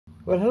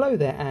Well, hello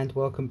there and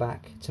welcome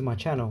back to my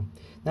channel.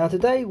 Now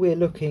today we're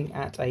looking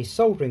at a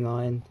soldering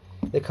iron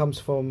that comes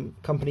from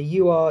company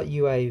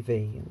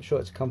URAV. I'm sure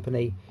it's a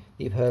company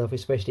that you've heard of,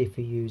 especially if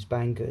you use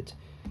Banggood.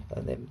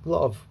 There are a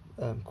lot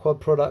of quad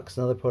products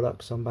and other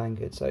products on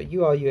Banggood. So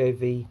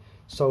URAV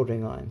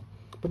soldering iron.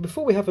 But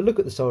before we have a look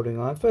at the soldering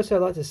iron, firstly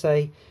I'd like to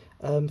say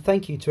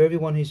thank you to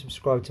everyone who's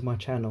subscribed to my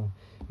channel.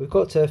 We've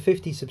got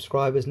 50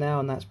 subscribers now,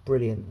 and that's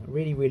brilliant. I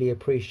really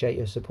appreciate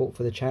your support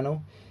for the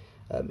channel.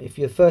 If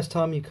you're the first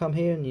time you come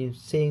here and you've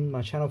seen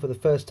my channel for the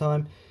first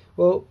time,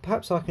 well,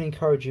 perhaps I can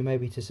encourage you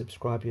maybe to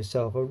subscribe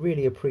yourself. I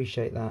really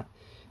appreciate that.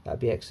 That'd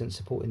be excellent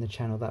supporting the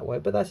channel that way,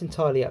 but that's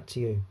entirely up to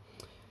you.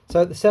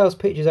 So the sales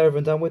pitch is over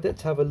and done with.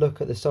 Let's have a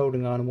look at the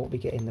soldering iron and what we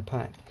get in the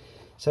pack.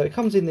 So it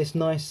comes in this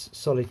nice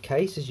solid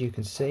case, as you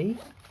can see.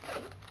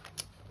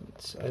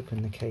 Let's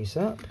open the case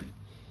up.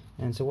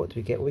 And so what do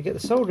we get? Well, we get the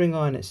soldering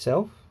iron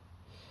itself,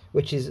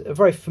 which is a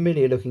very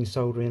familiar looking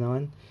soldering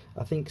iron.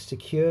 I think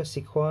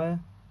Sequre,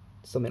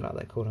 something like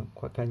that, called a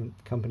quite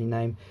company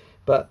name.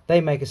 But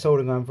they make a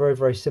soldering iron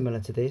very similar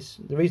to this.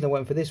 The reason I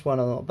went for this one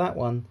and not that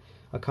one,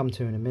 I'll come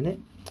to in a minute.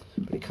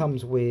 But it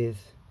comes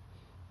with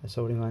a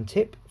soldering iron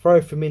tip.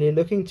 Very familiar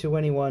looking to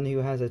anyone who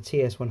has a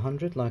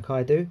TS100 like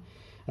I do.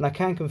 And I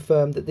can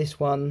confirm that this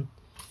one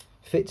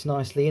fits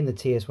nicely in the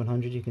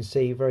TS100. You can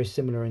see very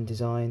similar in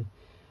design.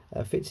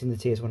 Fits in the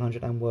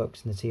TS100 and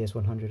works in the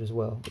TS100 as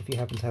well, if you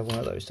happen to have one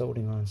of those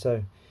soldering irons.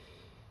 So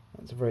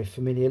that's very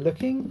familiar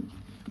looking.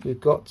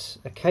 We've got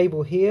a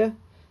cable here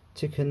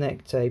to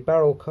connect a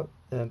barrel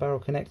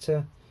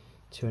connector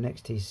to an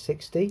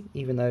XT60,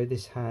 even though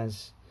this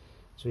has,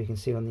 as we can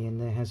see on the end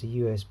there, has a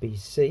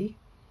USB-C,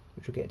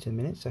 which we'll get to in a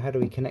minute. So how do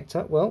we connect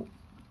up? Well,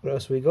 what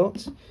else have we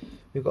got?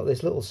 We've got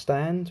this little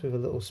stand with a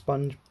little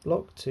sponge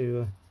block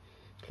to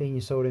clean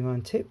your soldering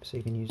iron tip, so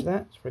you can use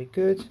that. It's very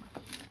good.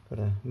 Got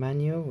a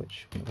manual,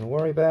 which we're not going to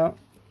worry about.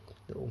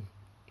 Little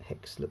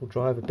hex, little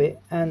driver bit,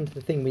 and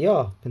the thing we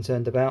are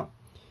concerned about,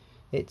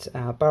 it's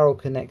our barrel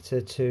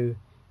connector to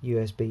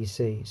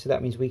USB-C. So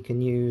that means we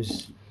can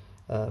use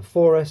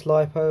 4S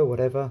LiPo,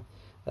 whatever.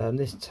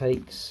 This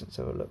takes, let's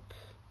have a look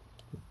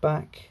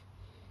back.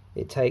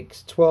 It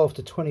takes 12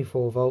 to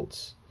 24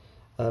 volts,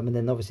 and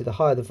then obviously the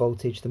higher the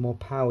voltage, the more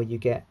power you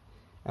get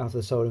out of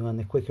the soldering iron,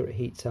 the quicker it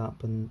heats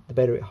up and the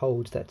better it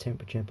holds that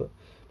temperature. But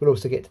we'll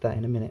also get to that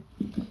in a minute.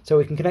 So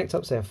we can connect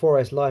up, say, a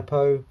 4S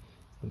LiPo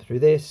through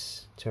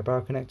this to a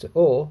barrel connector,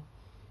 or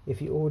if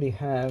you already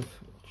have,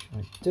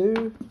 which I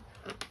do,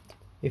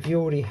 if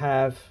you already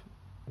have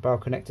a barrel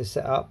connector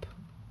set up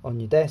on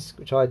your desk,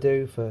 which I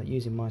do for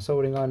using my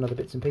soldering iron and other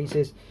bits and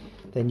pieces,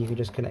 then you can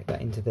just connect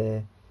that into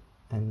there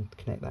and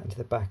connect that into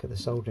the back of the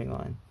soldering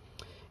iron.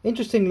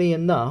 Interestingly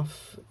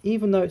enough,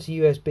 even though it's a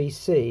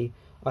USB-C,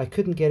 I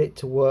couldn't get it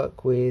to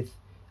work with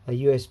a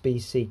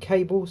USB-C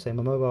cable, say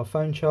my mobile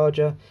phone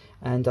charger,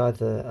 and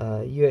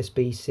either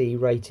USB-C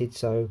rated,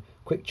 so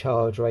quick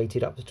charge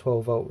rated, up to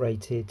 12 volt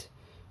rated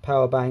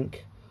power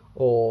bank,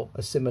 or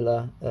a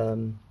similar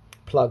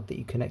plug that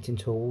you connect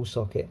into a wall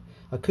socket.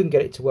 I couldn't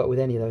get it to work with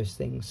any of those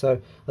things.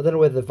 So I don't know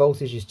whether the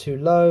voltage is too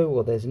low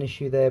or there's an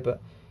issue there, but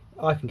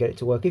I can get it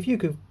to work. If you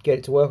could get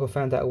it to work or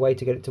found out a way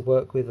to get it to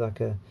work with like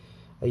a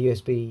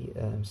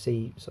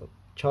USB-C sort of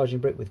charging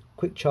brick with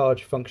quick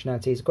charge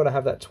functionality, it's got to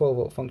have that 12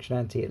 volt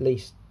functionality at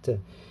least to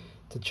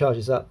charge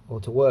us up or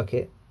to work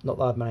it. Not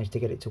that I've managed to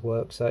get it to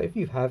work. So if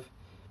you have,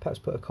 perhaps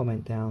put a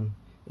comment down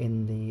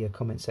in the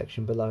comment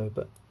section below.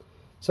 But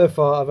so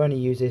far I've only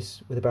used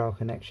this with a barrel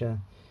connector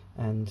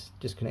and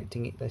just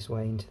connecting it this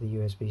way into the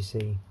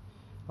USB-C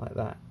like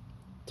that.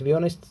 To be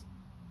honest,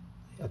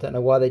 I don't know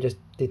why they just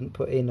didn't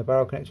put in a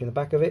barrel connector in the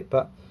back of it,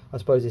 but I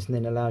suppose this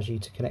then allows you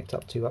to connect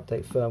up to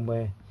update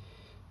firmware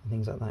and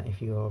things like that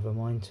if you are of a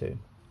mind to.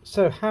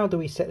 So how do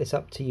we set this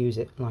up to use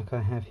it like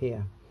I have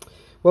here?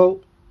 Well,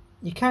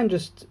 you can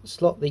just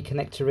slot the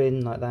connector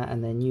in like that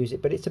and then use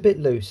it, but it's a bit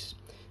loose.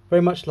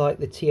 Very much like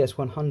the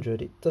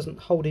TS100, it doesn't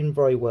hold in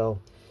very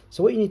well.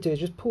 So what you need to do is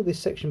just pull this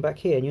section back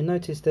here, and you'll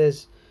notice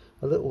there's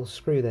a little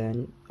screw there,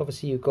 and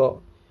obviously you've got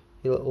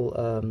your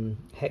little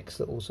hex,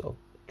 little sort of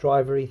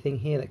drivery thing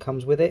here that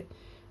comes with it,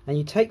 and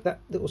you take that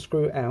little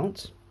screw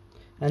out,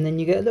 and then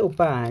you get a little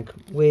bag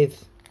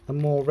with a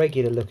more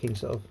regular looking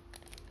sort of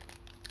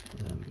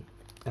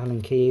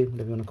Allen key,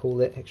 whatever you want to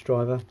call it, hex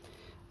driver,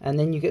 and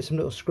then you get some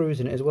little screws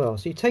in it as well.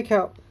 So you take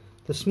out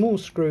the small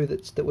screw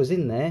that was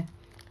in there,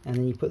 and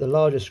then you put the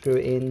larger screw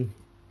in,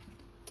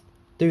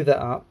 do that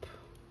up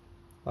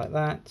like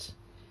that,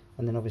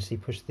 and then obviously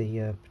push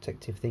the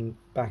protective thing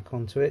back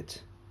onto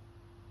it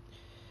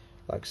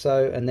like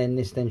so, and then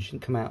this then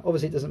shouldn't come out.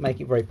 Obviously it doesn't make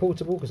it very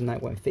portable because now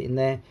it won't fit in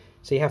there,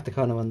 so you have to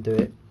kind of undo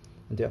it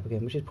and do it up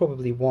again, which is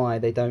probably why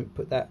they don't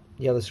put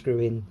the other screw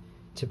in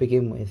to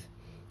begin with,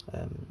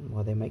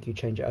 why they make you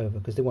change it over,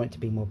 because they want it to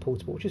be more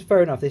portable, which is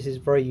fair enough. This is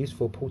very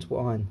useful portable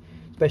iron,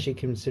 especially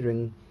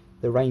considering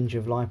the range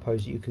of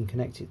LiPos you can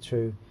connect it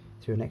through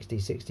an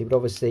XT60. But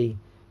obviously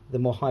the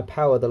more high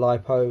power the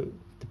LiPo,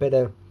 the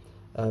better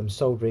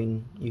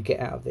soldering you get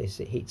out of this.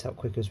 It heats up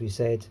quicker, as we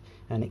said,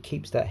 and it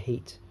keeps that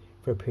heat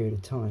for a period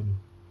of time.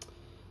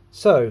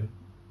 So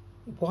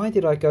why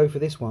did I go for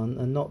this one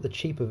and not the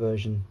cheaper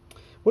version?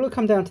 Well, it'll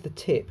come down to the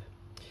tip.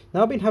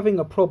 Now, I've been having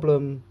a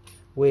problem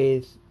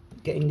with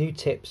getting new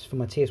tips for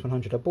my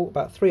TS100. I bought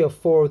about 3 or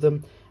 4 of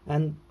them,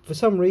 and for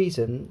some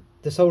reason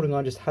the soldering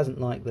iron just hasn't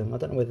liked them. I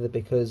don't know whether they're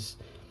because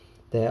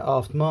they're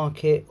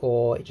aftermarket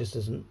or it just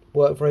doesn't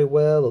work very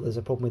well, or there's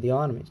a problem with the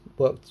iron. I mean, it's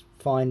worked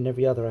fine in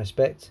every other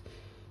aspect.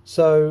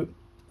 So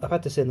I've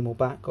had to send them all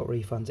back, got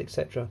refunds,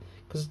 etc.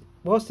 Because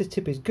whilst this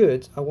tip is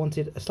good, I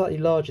wanted a slightly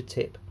larger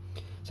tip.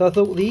 So I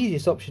thought the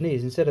easiest option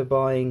is, instead of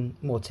buying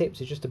more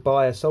tips, is just to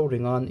buy a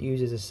soldering iron that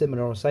uses a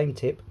similar or same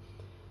tip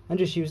and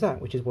just use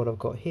that, which is what I've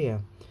got here.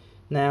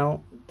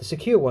 Now, the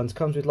Sequre ones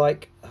comes with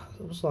like,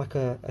 it was like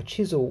a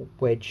chisel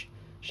wedge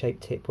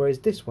shaped tip, whereas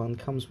this one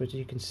comes with, as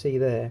you can see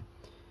there,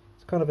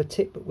 it's kind of a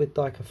tip but with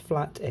like a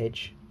flat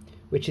edge,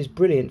 which is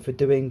brilliant for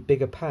doing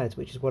bigger pads,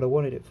 which is what I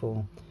wanted it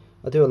for.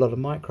 I do a lot of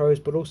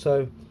micros, but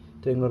also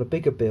doing a lot of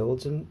bigger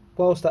builds, and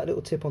whilst that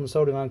little tip on the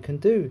soldering iron can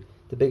do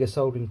the bigger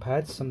soldering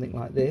pads, something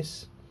like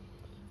this,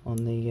 on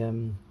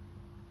the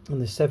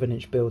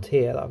 7-inch build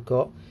here that I've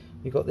got,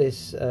 we've got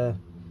this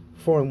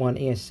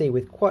 4-in-1 ESC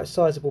with quite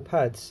sizable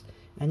pads,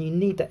 and you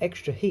need that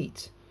extra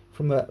heat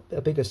from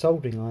a bigger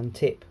soldering iron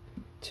tip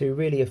to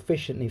really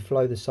efficiently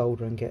flow the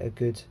solder and get a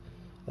good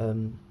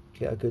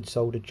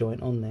solder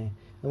joint on there.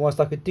 And whilst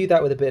I could do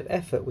that with a bit of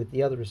effort with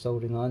the other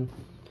soldering iron,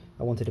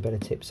 I wanted a better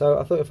tip. So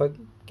I thought if I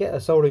get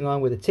a soldering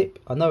iron with a tip,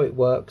 I know it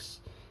works,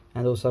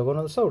 and also one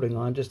other soldering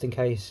iron just in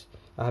case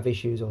I have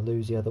issues or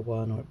lose the other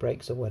one or it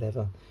breaks or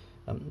whatever.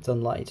 It's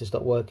unlikely to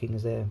stop working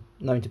as they're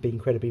known to be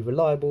incredibly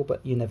reliable,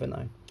 but you never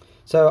know.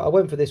 So I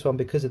went for this one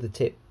because of the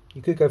tip.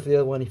 You could go for the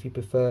other one if you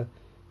prefer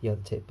the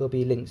other tip. There'll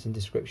be links in the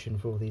description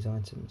for all these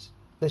items.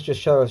 Let's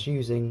just show us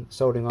using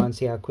soldering iron,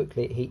 see how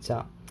quickly it heats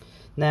up.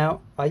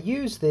 Now, I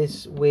use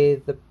this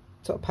with the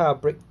sort of power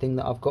brick thing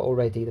that I've got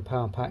already, the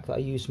power pack that I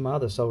use from my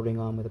other soldering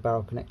iron with a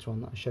barrel connector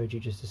on that I showed you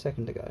just a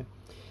second ago.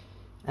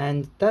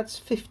 And that's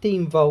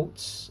 15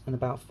 volts and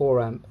about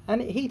 4 amp,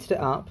 and it heated it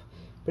up,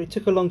 but it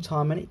took a long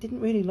time and it didn't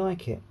really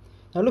like it.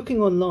 Now,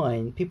 looking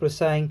online, people are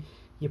saying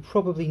you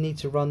probably need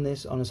to run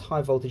this on as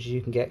high voltage as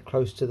you can get,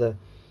 close to the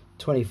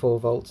 24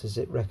 volts as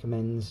it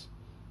recommends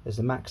as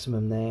the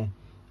maximum there,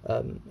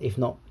 if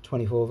not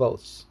 24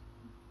 volts.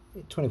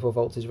 24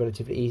 volts is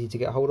relatively easy to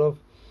get hold of.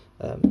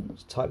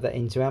 Just type that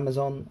into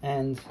Amazon,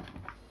 and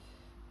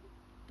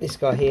this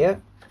guy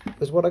here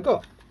is what I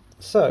got.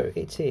 So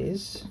it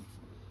is,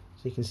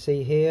 so you can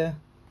see here,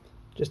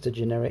 just a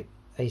generic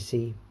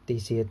AC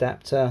DC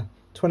adapter,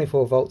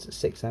 24 volts at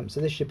 6 amps.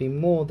 So this should be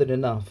more than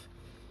enough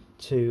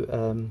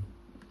to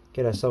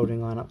get our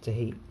soldering iron up to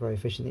heat very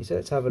efficiently. So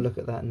let's have a look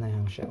at that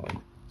now, shall we?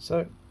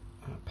 So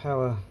our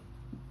power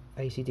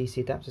AC DC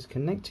adapter is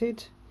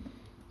connected.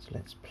 So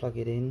let's plug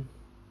it in.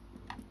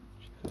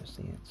 First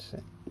thing it's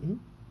set.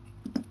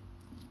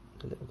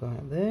 The little guy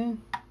up there,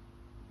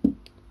 and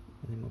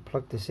then we'll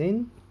plug this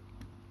in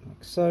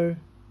like so,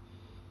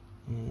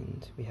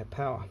 and we have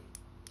power.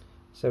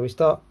 So we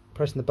start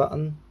pressing the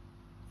button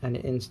and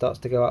it then starts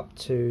to go up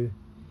to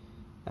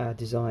our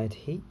desired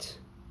heat,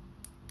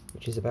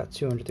 which is about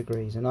 200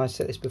 degrees, and I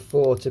set this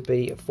before to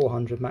be at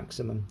 400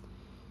 maximum.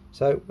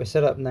 So we're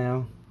set up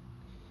now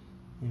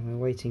and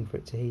we're waiting for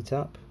it to heat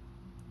up.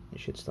 It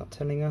should start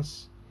telling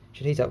us. It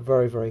should heat up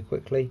very, very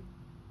quickly.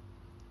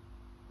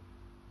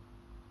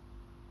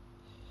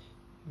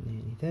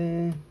 Nearly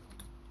there.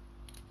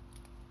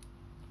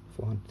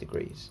 400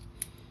 degrees.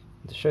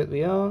 And to show that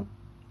we are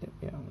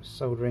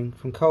soldering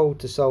from cold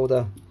to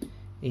solder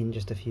in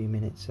just a few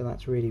minutes, so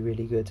that's really,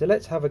 really good. So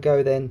let's have a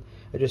go then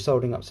at just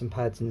soldering up some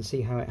pads and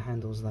see how it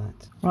handles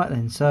that. Right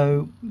then,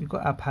 so we've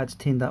got our pads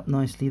tinned up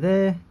nicely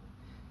there.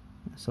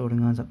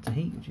 Soldering iron's up to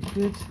heat, which is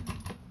good.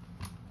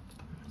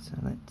 So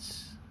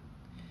let's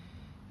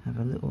have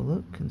a little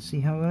look and see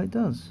how well it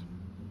does.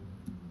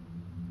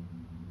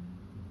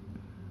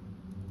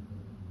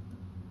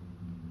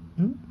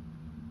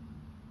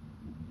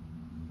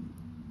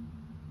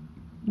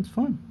 It's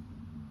fine.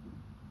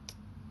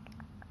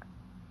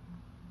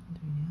 Do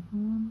the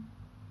other one.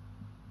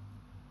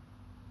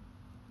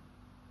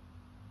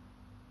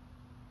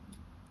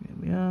 There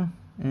we are,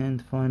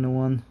 and final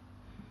one.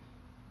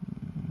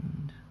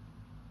 And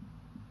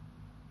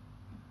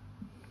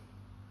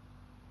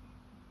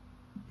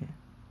yeah,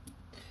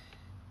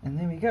 and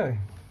there we go.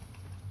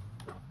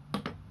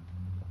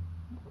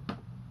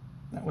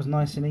 That was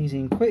nice and easy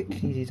and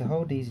quick, easy to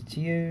hold, easy to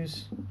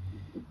use.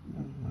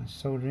 My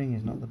soldering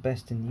is not the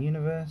best in the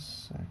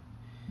universe, so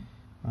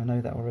I know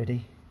that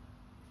already.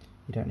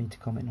 You don't need to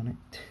comment on it.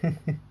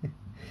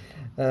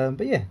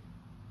 But yeah,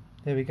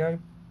 there we go.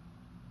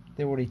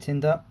 They're already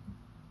tinned up.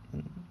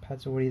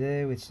 Pads already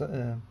there with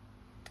some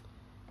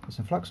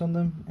flux on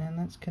them, and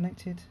that's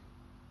connected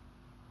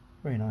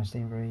very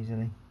nicely and very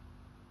easily.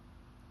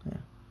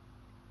 Yeah.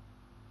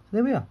 So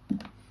there we are.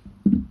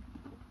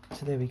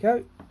 So there we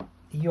go.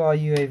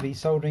 URUAV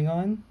soldering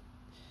iron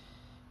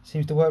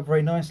seems to work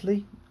very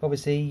nicely.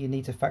 Obviously you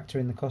need to factor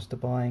in the cost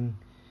of buying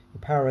the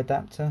power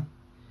adapter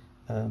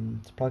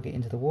to plug it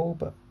into the wall,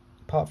 but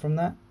apart from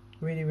that,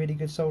 really, really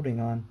good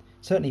soldering iron,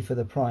 certainly for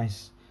the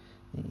price.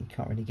 You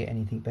can't really get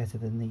anything better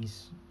than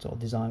these sort of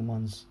design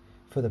ones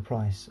for the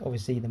price.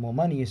 Obviously, the more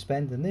money you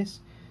spend than this,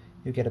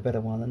 you'll get a better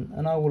one.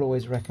 And I will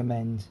always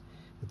recommend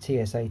the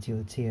TS80 or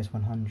the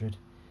TS100.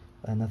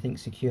 And I think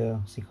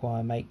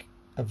Sequre make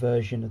a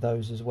version of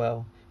those as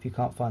well. If you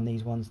can't find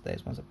these ones,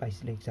 there's ones that are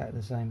basically exactly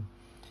the same.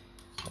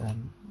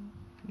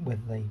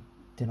 Whether they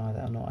deny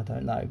that or not, I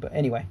don't know. But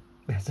anyway,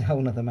 that's a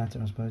whole other matter,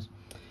 I suppose.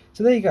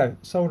 So there you go,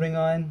 soldering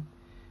iron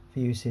for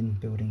use in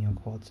building your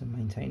quads and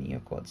maintaining your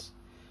quads.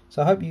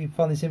 So I hope you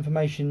find this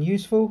information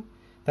useful.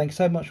 Thanks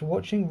so much for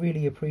watching.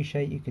 Really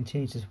appreciate you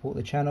continue to support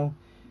the channel.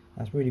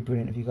 That's really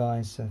brilliant of you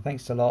guys. So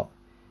thanks a lot.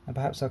 And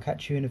perhaps I'll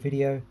catch you in a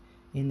video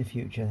in the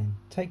future then.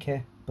 Take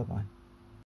care. Bye bye.